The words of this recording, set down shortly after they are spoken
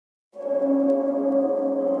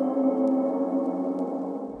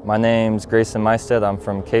My name's Graesen Meysted. I'm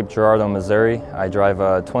from Cape Girardeau, Missouri. I drive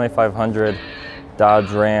a 2500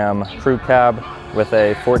 Dodge Ram crew cab with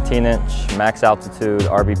a 14-inch max altitude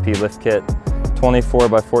RBP lift kit,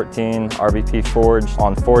 24x14 RBP forged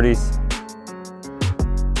on 40s.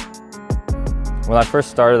 When I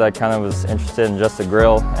first started, I kind of was interested in just a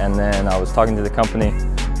grill, and then I was talking to the company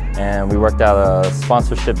and we worked out a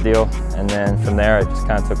sponsorship deal, and then from there it just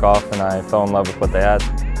kind of took off and I fell in love with what they had.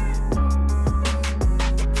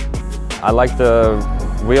 I like the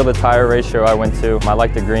wheel to tire ratio I went to. I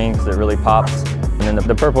like the green because it really pops, and then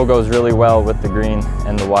the purple goes really well with the green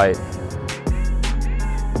and the white.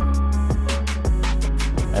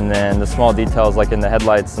 And then the small details like in the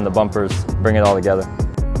headlights and the bumpers bring it all together.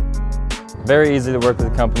 Very easy to work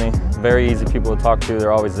with the company, very easy people to talk to,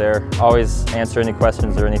 they're always there. Always answer any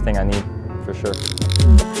questions or anything I need, for sure.